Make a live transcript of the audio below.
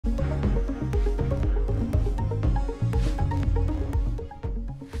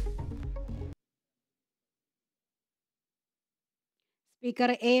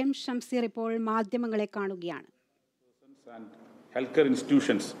Speaker N SHamseer ഇപ്പോൾ മാധ്യമങ്ങളെ കാണുകയാണ്. Healthcare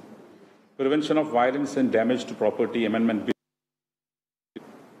institutions, prevention of violence and damage to property amendment bill.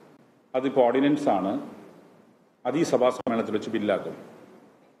 അതിപ്പോൾ ordinance ആണ്. അത് ഈ സഭാ സമ്മേളനത്തിൽ വെച്ച് ബില്ലാക്കും.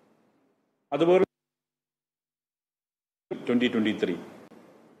 അതുപോലെ 2023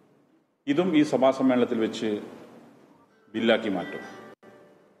 ഇതും ഈ സഭാ സമ്മേളനത്തിൽ വെച്ച് ബില്ലാക്കി മാറ്റും.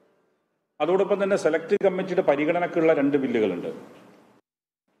 അതോടൊപ്പം തന്നെ സെലക്ട് കമ്മിറ്റിയുടെ പരിഗണനക്കുള്ള 2 ബില്ലുകളുണ്ട്.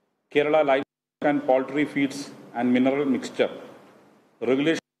 Kerala life and poultry feeds and mineral mixture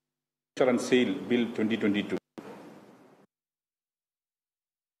regulation and sale bill 2022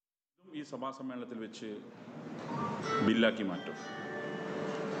 ഈ സഭാ സമ്മേളനത്തിൽ വെച്ച് ബില്ലാക്കി മാറ്റും.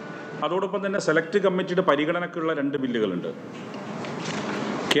 അതോടൊപ്പം തന്നെ സെലക്ട് കമ്മിറ്റിയുടെ പരിഗണനക്കുള്ള 2 ബില്ലുകളുണ്ട്.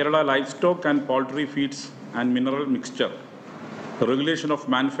 Kerala life stock and poultry feeds and mineral mixture regulation of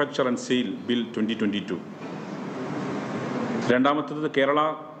manufacture and sale bill 2022. രണ്ടാമത്തേത് Kerala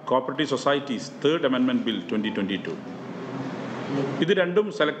cooperative societies third amendment bill 2022. ഇത് രണ്ടും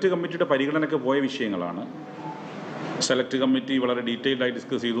സെലക്ട് കമ്മിറ്റിയുടെ പരിഗണനയ്ക്ക് പോയ വിഷയങ്ങളാണ്. സെലക്ട് കമ്മിറ്റി വളരെ ഡീറ്റെയിൽഡായി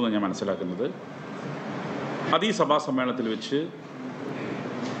ഡിസ്കസ് ചെയ്തു എന്നാണ് ഞാൻ മനസ്സിലാക്കുന്നത്. അത് ഈ സഭാ സമ്മേളനത്തിൽ വെച്ച്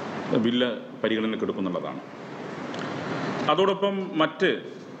ബില്ല് പരിഗണനയ്ക്ക് എടുക്കുന്നുള്ളതാണ്. അതോടൊപ്പം മറ്റ്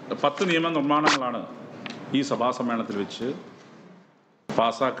 10 നിയമനിർമ്മാണങ്ങളാണ് ഈ സഭാ സമ്മേളനത്തിൽ വെച്ച്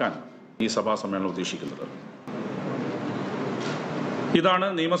പാസ്സാക്കാൻ ഈ സഭാ സമ്മേളനം ഉദ്ദേശിക്കുന്നത്. ഇതാണ്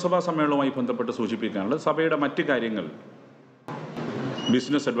നിയമസഭാ സമ്മേളനവുമായി ബന്ധപ്പെട്ട് സൂചിപ്പിക്കാനുള്ളത്. സഭയുടെ മറ്റ് കാര്യങ്ങൾ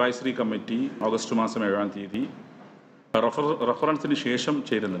ബിസിനസ് അഡ്വൈസറി കമ്മിറ്റി ഓഗസ്റ്റ് മാസം 7-ാം തീയതി റഫറൻസിന് ശേഷം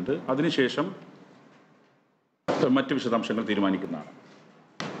ചേരുന്നുണ്ട്. അതിനുശേഷം മറ്റ് വിശദാംശങ്ങൾ തീരുമാനിക്കുന്നതാണ്.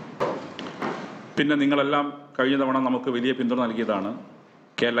 പിന്നെ നിങ്ങളെല്ലാം കഴിഞ്ഞ തവണ നമുക്ക് വലിയ പിന്തുണ നൽകിയതാണ്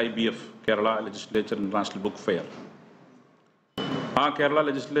KLIBF, Kerala legislature international book fair. ആ Kerala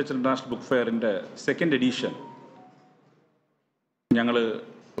legislature international book ഫെയറിൻ്റെ 2nd edition ഞങ്ങൾ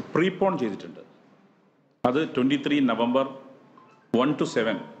പ്രീപോൺ ചെയ്തിട്ടുണ്ട്. അത് 23 നവംബർ 1 to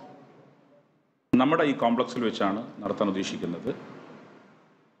 7 നമ്മുടെ ഈ കോംപ്ലക്സിൽ വെച്ചാണ് നടത്താൻ ഉദ്ദേശിക്കുന്നത്.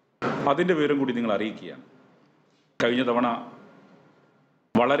 അതിൻ്റെ വിവരം കൂടി നിങ്ങൾ അറിയിക്കുകയാണ്. കഴിഞ്ഞ തവണ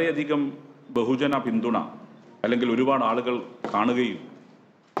വളരെയധികം ബഹുജന പിന്തുണ അല്ലെങ്കിൽ ഒരുപാട് ആളുകൾ കാണുകയും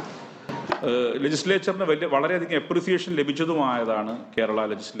ലെജിസ്ലേച്ചറിന് വളരെയധികം appreciation ലഭിച്ചതുമായതാണ് Kerala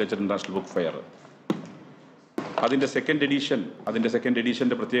legislature international book fair. അതിൻ്റെ 2nd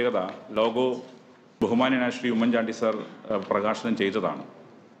എഡിഷൻ്റെ പ്രത്യേകത ലോഗോ ബഹുമാന്യനായ ശ്രീ ഉമ്മൻചാണ്ടി സാർ പ്രകാശനം ചെയ്തതാണ്.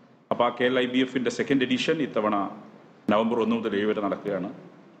 അപ്പോൾ ആ KLIBFൻ്റെ 2nd എഡിഷൻ ഇത്തവണ നവംബർ 1 മുതൽ 7 വരെ നടക്കുകയാണ്.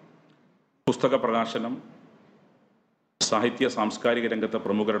 പുസ്തക പ്രകാശനം, സാഹിത്യ സാംസ്കാരിക രംഗത്തെ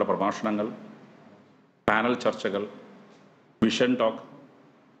പ്രമുഖരുടെ പ്രഭാഷണങ്ങൾ, പാനൽ ചർച്ചകൾ, വിഷൻ ടോക്ക്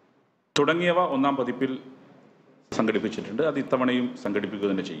തുടങ്ങിയവ 1ാം പതിപ്പിൽ സംഘടിപ്പിച്ചിട്ടുണ്ട്. അത് ഇത്തവണയും സംഘടിപ്പിക്കുക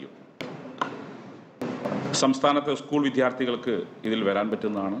തന്നെ ചെയ്യും. സംസ്ഥാനത്തെ സ്കൂൾ വിദ്യാർത്ഥികൾക്ക് ഇതിൽ വരാൻ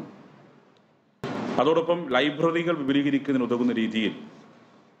പറ്റുന്നതാണ്. അതോടൊപ്പം ലൈബ്രറികൾ വിപുലീകരിക്കുന്നതിന് ഉതകുന്ന രീതിയിൽ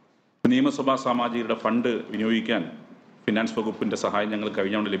നിയമസഭാ സാമാജികരുടെ ഫണ്ട് വിനിയോഗിക്കാൻ ഫിനാൻസ് വകുപ്പിൻ്റെ സഹായം ഞങ്ങൾ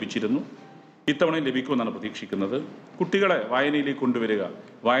കഴിഞ്ഞ തവണ ലഭിച്ചിരുന്നു. ഇത്തവണയും ലഭിക്കുമെന്നാണ് പ്രതീക്ഷിക്കുന്നത്. കുട്ടികളെ വായനയിലേക്ക് കൊണ്ടുവരിക,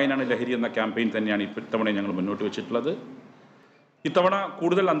 വായനയാണ് ലഹരി എന്ന ക്യാമ്പയിൻ തന്നെയാണ് ഇത്തവണ ഞങ്ങൾ മുന്നോട്ട് വെച്ചിട്ടുള്ളത്. ഇത്തവണ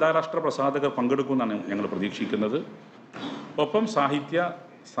കൂടുതൽ അന്താരാഷ്ട്ര പ്രസാധകർ പങ്കെടുക്കുമെന്നാണ് ഞങ്ങൾ പ്രതീക്ഷിക്കുന്നത്. ഒപ്പം സാഹിത്യ,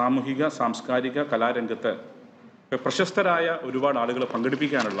 സാമൂഹിക, സാംസ്കാരിക, കലാരംഗത്ത് പ്രശസ്തരായ ഒരുപാട് ആളുകളെ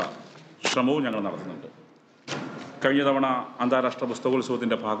പങ്കെടുപ്പിക്കാനുള്ള ശ്രമവും ഞങ്ങൾ നടത്തുന്നുണ്ട്. കഴിഞ്ഞ തവണ അന്താരാഷ്ട്ര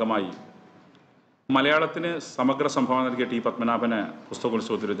പുസ്തകോത്സവത്തിൻ്റെ ഭാഗമായി മലയാളത്തിന് സമഗ്ര സംഭാവന നൽകിയ T. പത്മനാഭനെ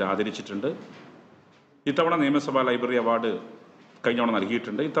പുസ്തകോത്സവത്തിൽ വെച്ച് ആദരിച്ചിട്ടുണ്ട്. ഇത്തവണ നിയമസഭാ ലൈബ്രറി അവാർഡ് കഴിഞ്ഞ തവണ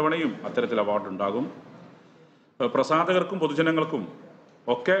നൽകിയിട്ടുണ്ട്. ഇത്തവണയും അത്തരത്തിൽ അവാർഡ് ഉണ്ടാകും. പ്രസാധകർക്കും പൊതുജനങ്ങൾക്കും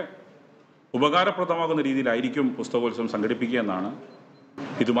ഒക്കെ ഉപകാരപ്രദമാകുന്ന രീതിയിലായിരിക്കും പുസ്തകോത്സവം സംഘടിപ്പിക്കുക എന്നാണ്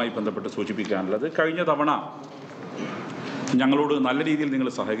ഇതുമായി ബന്ധപ്പെട്ട് സൂചിപ്പിക്കാനുള്ളത്. കഴിഞ്ഞ തവണ ഞങ്ങളോട് നല്ല രീതിയിൽ നിങ്ങൾ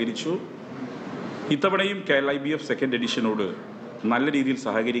സഹകരിച്ചു. ഇത്തവണയും KLIBF 2nd എഡിഷനോട് നല്ല രീതിയിൽ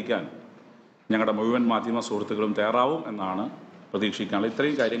സഹകരിക്കാൻ ഞങ്ങളുടെ മുഴുവൻ മാധ്യമ സുഹൃത്തുക്കളും തയ്യാറാവും എന്നാണ് പ്രതീക്ഷിക്കാനുള്ളത്.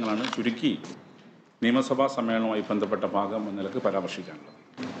 ഇത്രയും കാര്യങ്ങളാണ് ചുരുക്കി നിയമസഭാ സമ്മേളനവുമായി ബന്ധപ്പെട്ട ഭാഗം എന്ന നിലക്ക് പരാമർശിക്കാനുള്ളത്.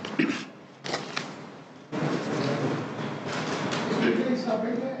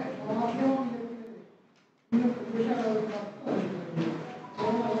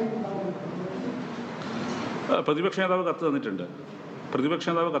 പ്രതിപക്ഷ നേതാവ് കത്ത് തന്നിട്ടുണ്ട്. പ്രതിപക്ഷ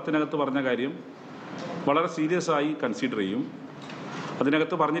നേതാവ് കത്തിനകത്ത് പറഞ്ഞ കാര്യം വളരെ സീരിയസ് ആയി കൺസിഡർ ചെയ്യും.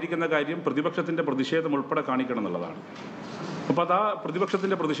 അതിനകത്ത് പറഞ്ഞിരിക്കുന്ന കാര്യം പ്രതിപക്ഷത്തിൻ്റെ പ്രതിഷേധം ഉൾപ്പെടെ കാണിക്കണം എന്നുള്ളതാണ്. അപ്പോൾ അത് ആ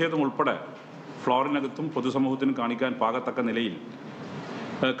പ്രതിപക്ഷത്തിൻ്റെ പ്രതിഷേധം ഉൾപ്പെടെ ഫ്ലോറിനകത്തും പൊതുസമൂഹത്തിനും കാണിക്കാൻ പാകത്തക്ക നിലയിൽ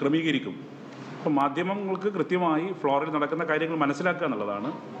ക്രമീകരിക്കും. അപ്പോൾ മാധ്യമങ്ങൾക്ക് കൃത്യമായി ഫ്ലോറിൽ നടക്കുന്ന കാര്യങ്ങൾ മനസ്സിലാക്കുക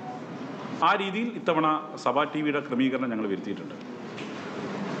എന്നുള്ളതാണ്. ആ രീതിയിൽ ഇത്തവണ സഭാ TV ക്രമീകരണം ഞങ്ങൾ വരുത്തിയിട്ടുണ്ട്.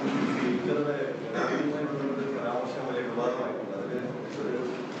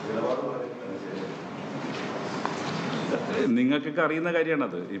 നിങ്ങൾക്കൊക്കെ അറിയുന്ന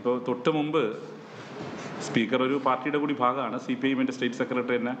കാര്യമാണത്. ഇപ്പോൾ തൊട്ട് മുമ്പ് സ്പീക്കർ ഒരു പാർട്ടിയുടെ കൂടി ഭാഗമാണ്. CPIഎമ്മിൻ്റെ സ്റ്റേറ്റ്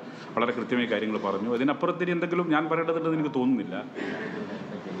സെക്രട്ടറി തന്നെ വളരെ കൃത്യമായി കാര്യങ്ങൾ പറഞ്ഞു. അതിനപ്പുറത്തിന് എന്തെങ്കിലും ഞാൻ പറയേണ്ടതുണ്ടെന്ന് എനിക്ക് തോന്നുന്നില്ല.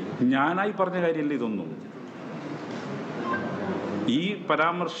 ഞാനായി പറഞ്ഞ കാര്യമല്ല ഇതൊന്നും. ഈ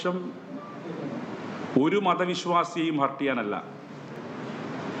പരാമർശം ഒരു മതവിശ്വാസിയെയും ഹർട്ട് ചെയ്യാനല്ല.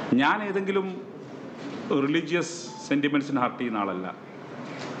 ഞാൻ ഏതെങ്കിലും റിലീജിയസ് സെൻറ്റിമെൻറ്റ്സിന് ഹർട്ട് ചെയ്യുന്ന ആളല്ല.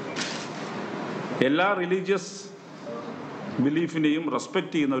 എല്ലാ റിലീജിയസ് ബിലീഫിനെയും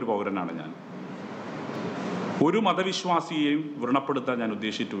റെസ്പെക്റ്റ് ചെയ്യുന്ന ഒരു പൗരനാണ് ഞാൻ. ഒരു മതവിശ്വാസിയെയും വ്രണപ്പെടുത്താൻ ഞാൻ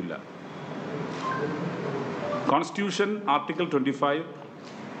ഉദ്ദേശിച്ചിട്ടുമില്ല. Constitution article 25,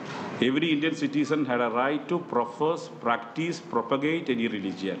 every Indian citizen had a right to profess, practice, propagate any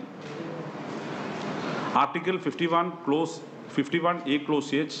religion. Article 51A clause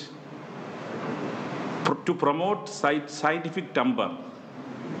H, to promote scientific temper.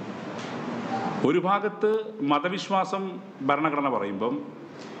 ഒരു ഭാഗത്ത് മതവിശ്വാസം ഭരണഘടന പറയുമ്പം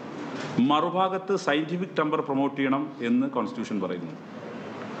മറുഭാഗത്ത് സയൻറ്റിഫിക് ടെമ്പർ പ്രൊമോട്ട് ചെയ്യണം എന്ന് കോൺസ്റ്റിറ്റ്യൂഷൻ പറയുന്നു.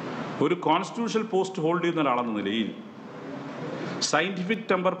 ഒരു കോൺസ്റ്റിറ്റ്യൂഷണൽ പോസ്റ്റ് ഹോൾഡ് ചെയ്യുന്ന ഒരാളെന്ന നിലയിൽ സയൻറ്റിഫിക്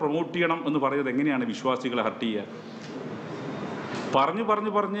ടെമ്പർ പ്രൊമോട്ട് ചെയ്യണം എന്ന് പറയുന്നത് എങ്ങനെയാണ് വിശ്വാസികളെ ഹർട്ട് ചെയ്യുക?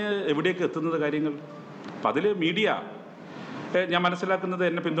 പറഞ്ഞ് എവിടേക്ക് എത്തുന്നത് കാര്യങ്ങൾ? അപ്പം അതിൽ മീഡിയ ഞാൻ മനസ്സിലാക്കുന്നത്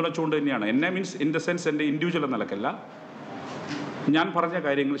എന്നെ പിന്തുണച്ചുകൊണ്ട് തന്നെയാണ്. എന്നെ മീൻസ് ഇൻ ദ സെൻസ് എൻ്റെ ഇൻഡിവിജ്വൽ എന്ന നിലക്കല്ല, ഞാൻ പറഞ്ഞ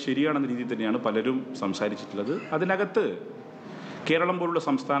കാര്യങ്ങൾ ശരിയാണെന്ന രീതിയിൽ തന്നെയാണ് പലരും സംസാരിച്ചിട്ടുള്ളത്. അതിനകത്ത് കേരളം പോലുള്ള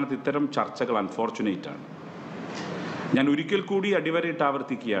സംസ്ഥാനത്ത് ഇത്തരം ചർച്ചകൾ അൺഫോർച്ചുനേറ്റാണ്. ഞാൻ ഒരിക്കൽ കൂടി അടിവരയിട്ട്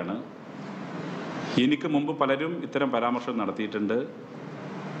ആവർത്തിക്കുകയാണ്, എനിക്ക് മുമ്പ് പലരും ഇത്തരം പരാമർശം നടത്തിയിട്ടുണ്ട്.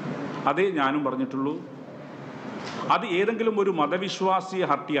 അതേ ഞാനും പറഞ്ഞിട്ടുള്ളൂ. അത് ഏതെങ്കിലും ഒരു മതവിശ്വാസിയെ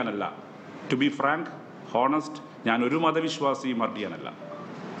hurt ചെയ്യാനല്ല. To be frank, honest, ഞാൻ ഒരു മതവിശ്വാസിയും ഹർട്ട് ചെയ്യാനല്ല.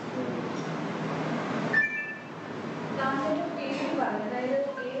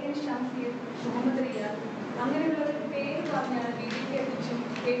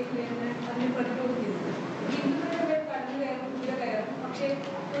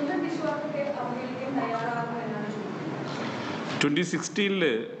 ട്വൻ്റി 2016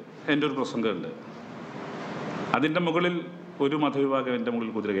 എൻ്റെ ഒരു പ്രസംഗമുണ്ട്. അതിൻ്റെ മുകളിൽ ഒരു മതവിഭാഗം എൻ്റെ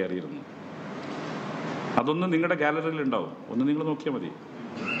മുകളിൽ കുതിര കയറിയിരുന്നു. അതൊന്ന് നിങ്ങളുടെ ഗാലറിയിൽ ഉണ്ടാവും, ഒന്ന് നിങ്ങൾ നോക്കിയാൽ മതി.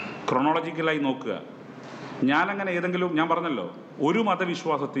 ക്രൊണോളജിക്കലായി നോക്കുക. ഞാനങ്ങനെ ഏതെങ്കിലും, ഞാൻ പറഞ്ഞല്ലോ, ഒരു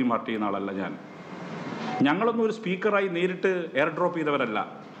മതവിശ്വാസത്തെയും ഹർട്ട് ചെയ്യുന്ന ആളല്ല ഞാൻ. ഞങ്ങളൊന്നും ഒരു സ്പീക്കറായി നേരിട്ട് എയർ ഡ്രോപ്പ് ചെയ്തവരല്ല.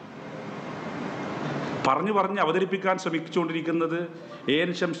 പറഞ്ഞ് അവതരിപ്പിക്കാൻ ശ്രമിച്ചുകൊണ്ടിരിക്കുന്നത് N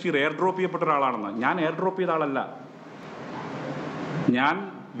ഷംസീർ എയർ ഡ്രോപ്പ് ചെയ്യപ്പെട്ട ഒരാളാണെന്ന്. ഞാൻ എയർ ഡ്രോപ്പ് ചെയ്ത ആളല്ല. ഞാൻ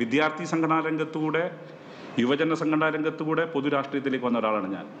വിദ്യാർത്ഥി സംഘടനാ രംഗത്തുകൂടെ, യുവജന സംഘടനാ രംഗത്തുകൂടെ പൊതുരാഷ്ട്രീയത്തിലേക്ക് വന്ന ഒരാളാണ്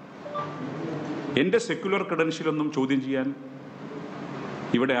ഞാൻ. എൻ്റെ സെക്യുലർ ക്രെഡൻഷ്യലൊന്നും ചോദ്യം ചെയ്യാൻ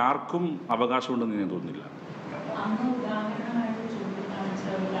ഇവിടെ ആർക്കും അവകാശമുണ്ടെന്ന് ഞാൻ തോന്നുന്നില്ല.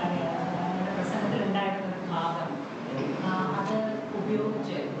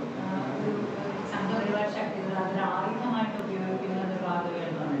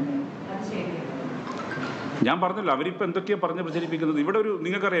 ഞാൻ പറഞ്ഞല്ലോ, അവരിപ്പോൾ എന്തൊക്കെയാണ് പറഞ്ഞ് പ്രചരിപ്പിക്കുന്നത്. ഇവിടെ ഒരു,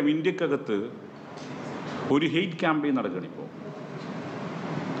 നിങ്ങൾക്കറിയാം, ഇന്ത്യക്കകത്ത് ഒരു ഹെയ്റ്റ് ക്യാമ്പയിൻ നടക്കുകയാണ് ഇപ്പോൾ.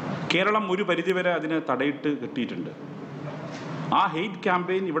 കേരളം ഒരു പരിധിവരെ അതിനെ തടയിട്ട് കിട്ടിയിട്ടുണ്ട്. ആ ഹെയ്റ്റ്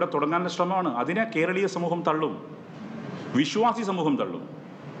ക്യാമ്പയിൻ ഇവിടെ തുടങ്ങാനുള്ള ശ്രമമാണ്. അതിനെ കേരളീയ സമൂഹം തള്ളും, വിശ്വാസി സമൂഹം തള്ളും.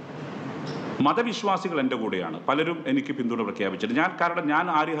 മതവിശ്വാസികൾ എൻ്റെ കൂടെയാണ്. പലരും എനിക്ക് പിന്തുണ പ്രഖ്യാപിച്ചിട്ട് കാരണം ഞാൻ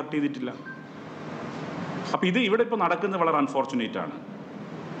ആരെയും ഹർട്ട് ചെയ്തിട്ടില്ല. അപ്പം ഇവിടെ ഇപ്പോൾ നടക്കുന്നത് വളരെ അൺഫോർച്ചുനേറ്റ് ആണ്.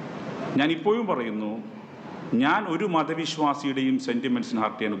 ഞാൻ ഇപ്പോഴും പറയുന്നു, ഞാൻ ഒരു മതവിശ്വാസിയുടെയും സെൻറ്റിമെൻറ്റ്സിന്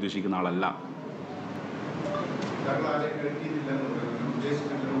ഹർട്ട് ചെയ്യാൻ ഉദ്ദേശിക്കുന്ന ആളല്ല.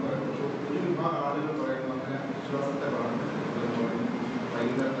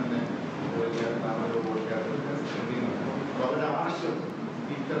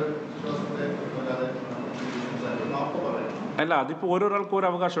 അല്ല, അതിപ്പോൾ ഓരോരാൾക്കും ഓരോ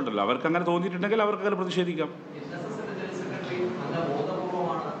അവകാശം ഉണ്ടല്ലോ. അവർക്ക് അങ്ങനെ തോന്നിയിട്ടുണ്ടെങ്കിൽ അവർക്ക് അങ്ങനെ പ്രതിഷേധിക്കാം.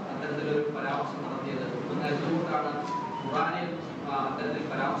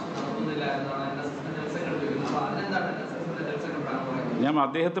 ഞാൻ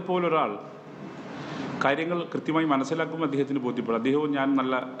അദ്ദേഹത്തെ പോലൊരാൾ കാര്യങ്ങൾ കൃത്യമായി മനസ്സിലാക്കുമ്പോൾ അദ്ദേഹത്തിന് ബോധ്യപ്പെടും. അദ്ദേഹവും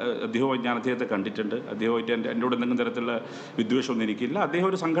ഞാൻ അദ്ദേഹത്തെ കണ്ടിട്ടുണ്ട്. അദ്ദേഹമായിട്ട് എന്നോട് എന്തെങ്കിലും തരത്തിലുള്ള വിദ്വേഷമൊന്നും എനിക്കില്ല. അദ്ദേഹം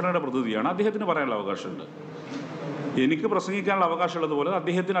ഒരു സംഘടനയുടെ പ്രതിനിധിയാണ്. അദ്ദേഹത്തിന് പറയാനുള്ള അവകാശമുണ്ട്. എനിക്ക് പ്രസംഗിക്കാനുള്ള അവകാശമുള്ളതുപോലെ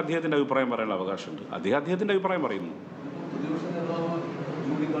അദ്ദേഹത്തിൻ്റെ അഭിപ്രായം പറയാനുള്ള അവകാശമുണ്ട്. അദ്ദേഹത്തിൻ്റെ അഭിപ്രായം പറയുന്നു.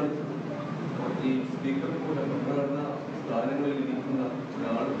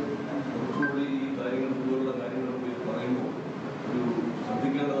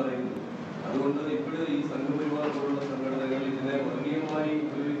 അതുകൊണ്ട് ഇപ്പോഴും ഈ സംഘപരിവാർ പോലുള്ള സംഘടനകൾ ഇതിനെ വർഗീയമായി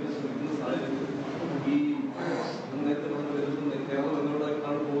ഉപയോഗിക്കാൻ ശ്രമിക്കുന്ന സാഹചര്യത്തിൽ ഈ നേരത്തെ പറഞ്ഞ കേരളം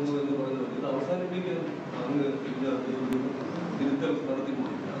എന്നോടാണ് പോകുന്നത്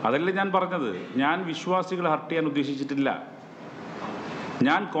അതല്ലേ ഞാൻ പറഞ്ഞത്. ഞാൻ വിശ്വാസികളെ ഹർട്ട് ചെയ്യാൻ ഉദ്ദേശിച്ചിട്ടില്ല.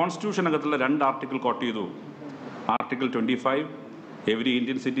 ഞാൻ കോൺസ്റ്റിറ്റ്യൂഷനകത്തുള്ള 2 ആർട്ടിക്കിൾ കോട്ട് ചെയ്തു. Article 25, every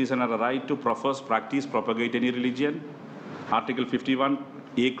Indian citizen are right to profess, practice, propagate any religion. Article 51,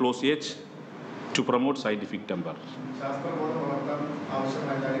 A clause H, to promote scientific temper.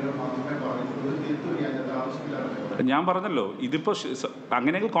 ഞാൻ പറഞ്ഞല്ലോ, ഇതിപ്പോൾ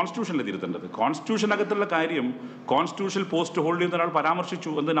അങ്ങനെയെങ്കിൽ കോൺസ്റ്റിറ്റ്യൂഷനിൽ തിരുത്തേണ്ടത്. കോൺസ്റ്റിറ്റ്യൂഷനകത്തുള്ള കാര്യം കോൺസ്റ്റിറ്റ്യൂഷനിൽ പോസ്റ്റ് ഹോൾഡ് ചെയ്യുന്ന ഒരാൾ പരാമർശിച്ചു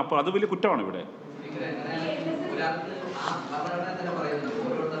എന്നതിനപ്പോൾ അത് വലിയ കുറ്റമാണ് ഇവിടെ.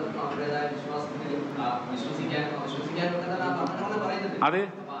 അതെ,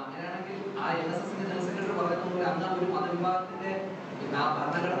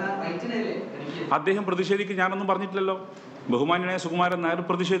 അദ്ദേഹം പ്രതിഷേധിക്കും. ഞാനൊന്നും പറഞ്ഞിട്ടില്ലല്ലോ. ബഹുമാന്യനായ സുകുമാരൻ നായർ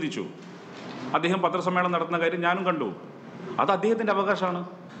പ്രതിഷേധിച്ചു. അദ്ദേഹം പത്രസമ്മേളനം നടത്തുന്ന കാര്യം ഞാനും കണ്ടു. അത് അദ്ദേഹത്തിൻ്റെ അവകാശമാണ്.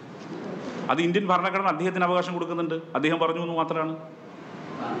 അത് ഇന്ത്യൻ ഭരണഘടന അദ്ദേഹത്തിന് അവകാശം കൊടുക്കുന്നുണ്ട്. അദ്ദേഹം പറഞ്ഞു എന്ന് മാത്രമാണ്.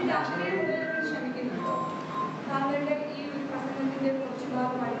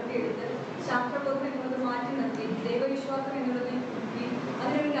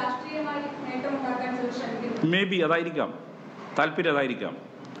 മേ ബി അതായിരിക്കാം, താല്പര്യം അതായിരിക്കാം.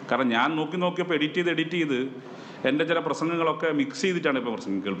 കാരണം ഞാൻ നോക്കിയപ്പോൾ എഡിറ്റ് ചെയ്ത് എൻ്റെ ചില പ്രസംഗങ്ങളൊക്കെ മിക്സ് ചെയ്തിട്ടാണ് ഇപ്പോൾ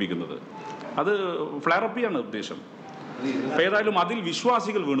പ്രസംഗം കേൾപ്പിക്കുന്നത്. അത് ഫ്ലെയറപ്പിയാണ് ഉദ്ദേശം. അപ്പോൾ ഏതായാലും അതിൽ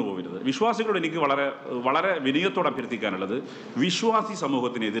വിശ്വാസികൾ വീണുപോകരുത്. വിശ്വാസികളോട് എനിക്ക് വളരെ വളരെ വിനയത്തോടെ അഭ്യർത്ഥിക്കാനുള്ളത്, വിശ്വാസി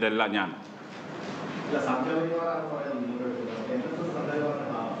സമൂഹത്തിനെതിരല്ല ഞാൻ.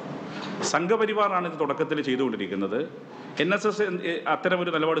 സംഘപരിവാറാണ് ഇത് തുടക്കത്തിൽ ചെയ്തുകൊണ്ടിരിക്കുന്നത്. NSS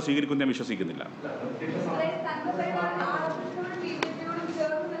അത്തരമൊരു നിലപാട് സ്വീകരിക്കുന്ന ഞാൻ വിശ്വസിക്കുന്നില്ല.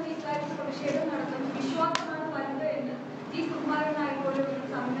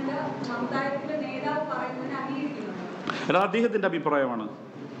 അത് അദ്ദേഹത്തിൻ്റെ അഭിപ്രായമാണ്.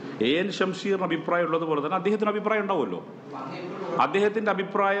 N ഷംസീറിന് അഭിപ്രായം ഉള്ളതുപോലെ തന്നെ അദ്ദേഹത്തിന് അഭിപ്രായം ഉണ്ടാവുമല്ലോ. അദ്ദേഹത്തിൻ്റെ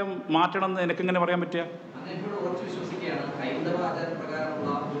അഭിപ്രായം മാറ്റണമെന്ന് എനിക്കെങ്ങനെ പറയാൻ പറ്റുക?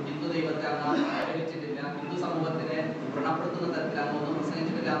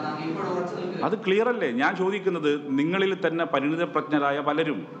 അത് ക്ലിയർ അല്ലേ? ഞാൻ ചോദിക്കുന്നത്, നിങ്ങളിൽ തന്നെ പരിണിതപ്രജ്ഞരായ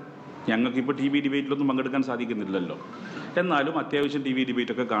പലരും, ഞങ്ങൾക്കിപ്പോൾ TV ഡിബേറ്റിലൊന്നും പങ്കെടുക്കാൻ സാധിക്കുന്നില്ലല്ലോ, എന്നാലും അത്യാവശ്യം TV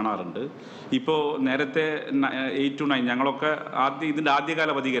ഡിബേറ്റൊക്കെ കാണാറുണ്ട്. ഇപ്പോൾ നേരത്തെ 8 to 9 ഞങ്ങളൊക്കെ ഇതിൻ്റെ ആദ്യകാല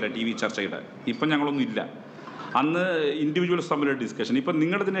പതികര TV ചർച്ചയുടെ. ഇപ്പം ഞങ്ങളൊന്നും ഇല്ല. അന്ന് ഇൻഡിവിജ്വൽസ് തമ്മിലുള്ള ഡിസ്കഷൻ. ഇപ്പം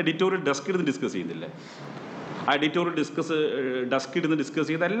നിങ്ങളിതിന് എഡിറ്റോറിയൽ ഡെസ്ക് ഇരുന്ന് ഡിസ്കസ് ചെയ്യുന്നില്ലേ? ആ എഡിറ്റോറിയൽ ഡെസ്ക് ഇരുന്ന് ഡിസ്കസ്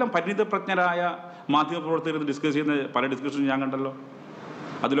ചെയ്ത് എല്ലാം പരിണിതപ്രജ്ഞരായ മാധ്യമപ്രവർത്തകർ ഡിസ്കസ് ചെയ്യുന്ന പല ഡിസ്കഷനും ഞാൻ കണ്ടല്ലോ.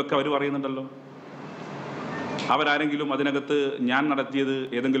 അതിലൊക്കെ അവർ പറയുന്നുണ്ടല്ലോ. അവരാരെങ്കിലും അതിനകത്ത് ഞാൻ നടത്തിയത്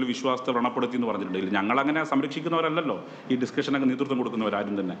ഏതെങ്കിലും വിശ്വാസത്തെ വ്രണപ്പെടുത്തി എന്ന് പറഞ്ഞിട്ടുണ്ടെങ്കിൽ ഞങ്ങളങ്ങനെ സംരക്ഷിക്കുന്നവരല്ലല്ലോ ഈ ഡിസ്കഷനൊക്കെ നേതൃത്വം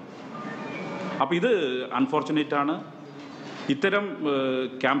കൊടുക്കുന്നവരാരും തന്നെ. അപ്പോൾ ഇത് അൺഫോർച്ചുനേറ്റ് ആണ്. ഇത്തരം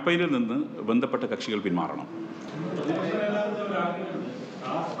ക്യാമ്പയിനിൽ നിന്ന് ബന്ധപ്പെട്ട കക്ഷികൾ പിന്മാറണം.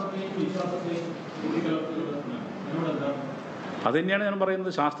 അതുതന്നെയാണ് ഞാൻ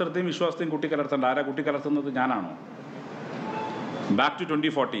പറയുന്നത്. ശാസ്ത്രത്തെയും വിശ്വാസത്തെയും കൂട്ടിക്കലർത്തേണ്ട. ആരാ കൂട്ടിക്കലർത്തുന്നത്? ഞാനാണോ? ബാക്ക് ടു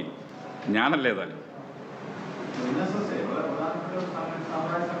 2014 ഞാനല്ലേ ഏതായാലും.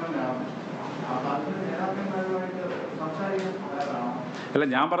 അല്ല,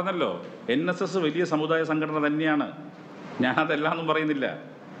 ഞാൻ പറഞ്ഞല്ലോ, NSS വലിയ സമുദായ സംഘടന തന്നെയാണ്. ഞാനതെല്ലാം ഒന്നും പറയുന്നില്ല.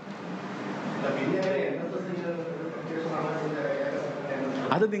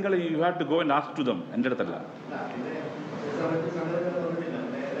 അത് നിങ്ങൾ you have to go and ask to them. എൻ്റെ അടുത്തല്ല.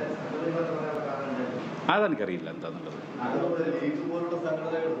 അതെനിക്കറിയില്ല എന്താന്നുള്ളത്.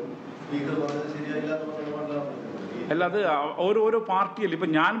 അല്ല, അത് ഓരോ പാർട്ടിയല്ല.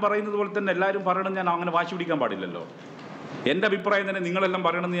 ഇപ്പം ഞാൻ പറയുന്നത് പോലെ തന്നെ എല്ലാവരും പറയണം. ഞാൻ അങ്ങനെ വാശി പിടിക്കാൻ പാടില്ലല്ലോ. എൻ്റെ അഭിപ്രായം തന്നെ നിങ്ങളെല്ലാം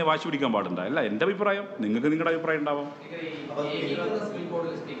പറയണമെന്ന് ഞാൻ വാശി പിടിക്കാൻ പാടുണ്ട. അല്ല, എൻ്റെ അഭിപ്രായം, നിങ്ങൾക്ക് നിങ്ങളുടെ അഭിപ്രായം ഉണ്ടാവാം.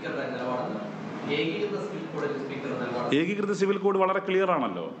 ഏകീകൃത സിവിൽ കോഡ് വളരെ ക്ലിയർ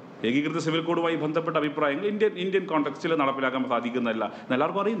ആണല്ലോ. ഏകീകൃത സിവിൽ കോഡുമായി ബന്ധപ്പെട്ട അഭിപ്രായങ്ങൾ ഇന്ത്യൻ കോണ്ടെക്സ്റ്റിൽ നടപ്പിലാക്കാൻ സാധിക്കുന്നതല്ല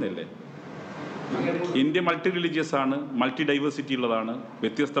എന്നെല്ലാവർക്കും അറിയുന്നില്ലേ? ഇന്ത്യ മൾട്ടി റിലീജിയസ് ആണ്, മൾട്ടി ഡൈവേഴ്സിറ്റി ഉള്ളതാണ്,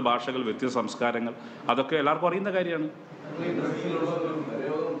 വ്യത്യസ്ത ഭാഷകൾ, വ്യത്യസ്ത സംസ്കാരങ്ങൾ, അതൊക്കെ എല്ലാവർക്കും അറിയുന്ന കാര്യമാണ്.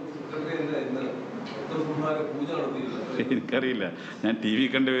 എനിക്കറിയില്ല, ഞാൻ TV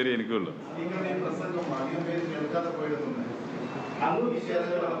കണ്ടുവരെ എനിക്കുള്ളൂ.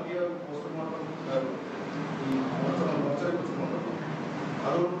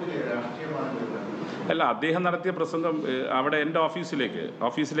 അല്ല, അദ്ദേഹം നടത്തിയ പ്രസംഗം അവിടെ എൻ്റെ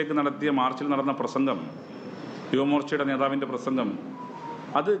ഓഫീസിലേക്ക് നടത്തിയ മാർച്ചിൽ നടന്ന പ്രസംഗം, യുവമോർച്ചയുടെ നേതാവിൻ്റെ പ്രസംഗം,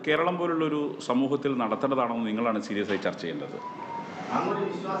 അത് കേരളം പോലുള്ളൊരു സമൂഹത്തിൽ നടത്തേണ്ടതാണെന്ന് നിങ്ങളാണ് സീരിയസ് ആയി ചർച്ച ചെയ്യേണ്ടത്.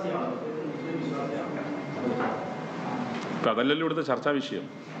 ഇപ്പം അതല്ലല്ലോ ഇവിടുത്തെ ചർച്ചാ വിഷയം.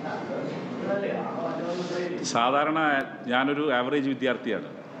 സാധാരണ ഞാനൊരു ആവറേജ് വിദ്യാർത്ഥിയാണ്.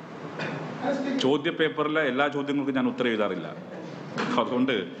 ചോദ്യപേപ്പറിലെ എല്ലാ ചോദ്യങ്ങൾക്കും ഞാൻ ഉത്തരം എഴുതാറില്ല.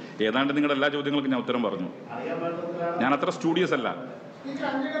 അതുകൊണ്ട് ഏതാണ്ട് നിങ്ങളുടെ എല്ലാ ചോദ്യങ്ങൾക്കും ഞാൻ ഉത്തരം പറഞ്ഞു. ഞാൻ അത്ര സ്റ്റുഡിയസ് അല്ല.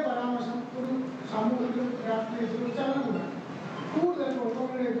 പരാമർശം ഒരു സമൂഹത്തിലും രാഷ്ട്രീയത്തിലും ചലനമുണ്ട്. കൂടുതൽ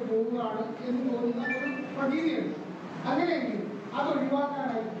കൊണ്ടോങ്ങളിലേക്ക് പോകുകയാണ് എന്ന് തോന്നുന്ന ഒരു പ്രതീതിയുണ്ട്. അങ്ങനെയെങ്കിൽ അത്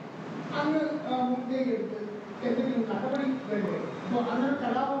ഒഴിവാക്കാനായി അങ്ങ് മുൻകൈ എടുത്ത് എന്തെങ്കിലും നടപടി വേണ്ടേ? അപ്പോൾ അങ്ങനെ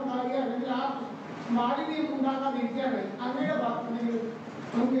കലാപം ഉണ്ടാകുക അല്ലെങ്കിൽ ആ മാലിന്യം ഉണ്ടാകാതിരിക്കാനായി അങ്ങയുടെ ഭാഗത്തുനിന്നെങ്കിലും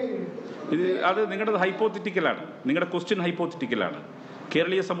മുൻകൈ എടുത്ത് അത് നിങ്ങളുടെ ഹൈപ്പോത്തറ്റിക്കലാണ്. നിങ്ങളുടെ ക്വസ്റ്റ്യൻ ഹൈപ്പോത്തറ്റിക്കലാണ്.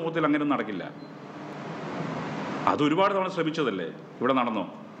 കേരളീയ സമൂഹത്തിൽ അങ്ങനെ നടക്കില്ല. അത് ഒരുപാട് തവണ ശ്രമിച്ചതല്ലേ, ഇവിടെ നടന്നോ?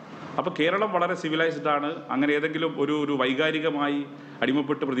 അപ്പോൾ കേരളം വളരെ സിവിലൈസ്ഡ് ആണ്. അങ്ങനെ ഏതെങ്കിലും ഒരു വൈകാരികമായി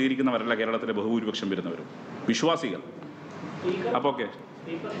അടിമപ്പെട്ട് പ്രതികരിക്കുന്നവരല്ല കേരളത്തിലെ ബഹുഭൂരിപക്ഷം വരുന്നവരും വിശ്വാസികൾ. അപ്പോൾ ഓക്കെ,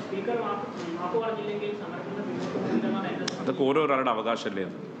 അതൊക്കെ ഓരോരാളുടെ അവകാശമല്ലേ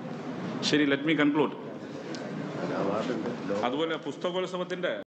അത്. ശരി, ലെറ്റ് മീ കൺക്ലൂഡ്. അതുപോലെ പുസ്തകോത്സവത്തിൻ്റെ